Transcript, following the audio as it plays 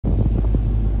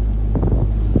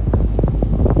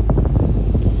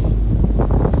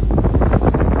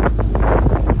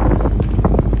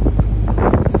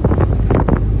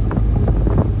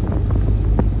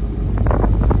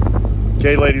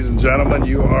Okay, ladies and gentlemen,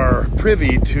 you are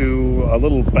privy to a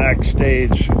little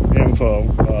backstage info.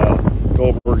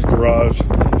 Goldberg's garage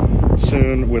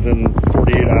soon, within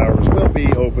 48 hours, will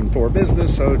be open for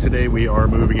business. So today we are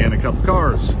moving in a couple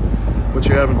cars. What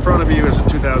you have in front of you is a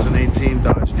 2018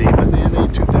 Dodge Demon and a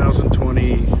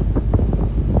 2020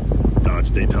 Dodge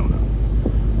Daytona.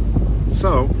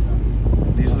 So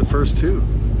these are the first two.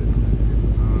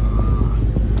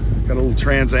 Got a little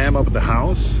Trans Am up at the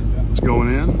house. It's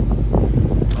going in.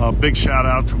 Big shout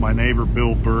out to my neighbor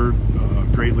Bill Bird.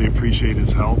 Greatly appreciate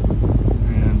his help,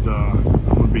 and I'm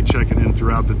going to be checking in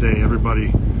throughout the day.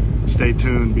 Everybody stay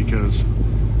tuned because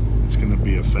it's going to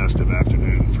be a festive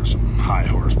afternoon for some high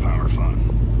horsepower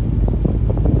fun.